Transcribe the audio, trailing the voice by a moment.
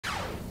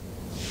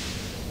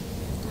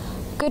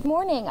Good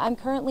morning. I'm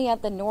currently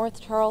at the North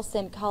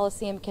Charleston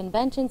Coliseum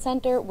Convention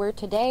Center, where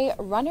today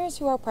runners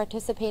who are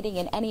participating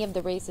in any of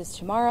the races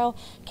tomorrow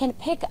can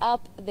pick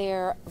up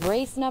their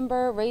race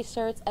number, race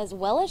shirts, as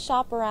well as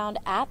shop around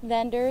at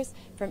vendors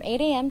from 8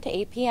 a.m. to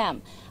 8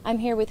 p.m. I'm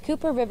here with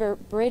Cooper River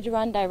Bridge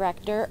Run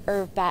Director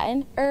Irv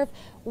Batten. Irv,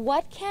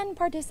 what can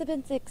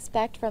participants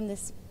expect from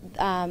this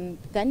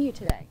venue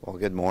today? Well,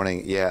 good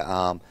morning.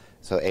 Yeah,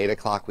 so 8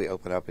 o'clock we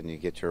open up and you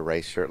get your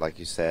race shirt, like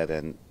you said,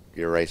 and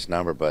your race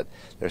number, but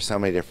there's so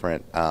many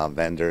different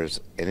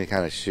vendors, any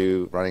kind of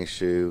shoe, running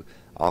shoe,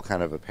 all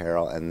kind of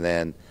apparel, and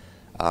then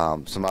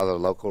some other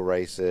local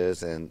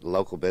races and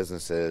local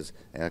businesses,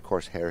 and of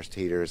course Harris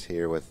Teeter's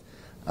here with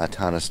a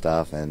ton of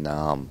stuff, and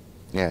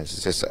yeah,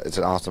 it's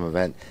an awesome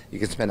event. You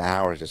can spend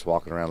hours just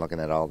walking around looking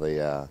at all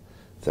the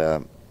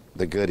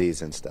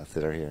goodies and stuff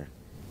that are here.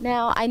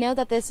 Now, I know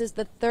that this is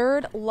the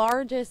third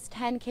largest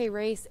 10K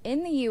race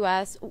in the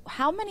U.S.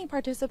 How many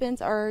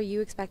participants are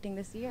you expecting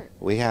this year?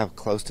 We have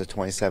close to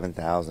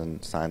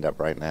 27,000 signed up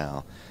right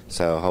now,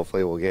 so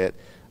hopefully we'll get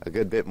a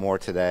good bit more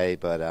today.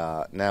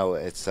 But no,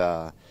 it's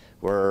about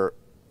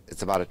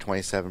a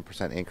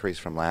 27% increase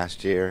from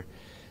last year,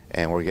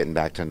 and we're getting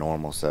back to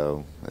normal.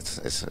 So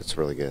it's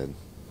really good.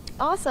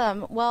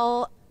 Awesome.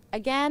 Well,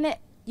 again,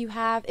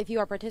 if you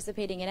are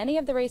participating in any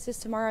of the races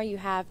tomorrow, you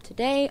have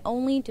today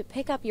only to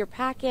pick up your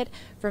packet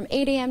from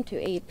 8 a.m. to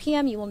 8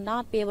 p.m. You will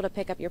not be able to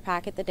pick up your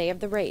packet the day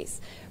of the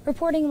race.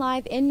 Reporting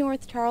live in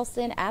North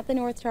Charleston at the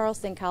North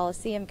Charleston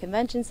Coliseum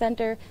Convention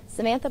Center,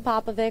 Samantha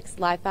Popovics,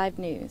 Live 5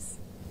 News.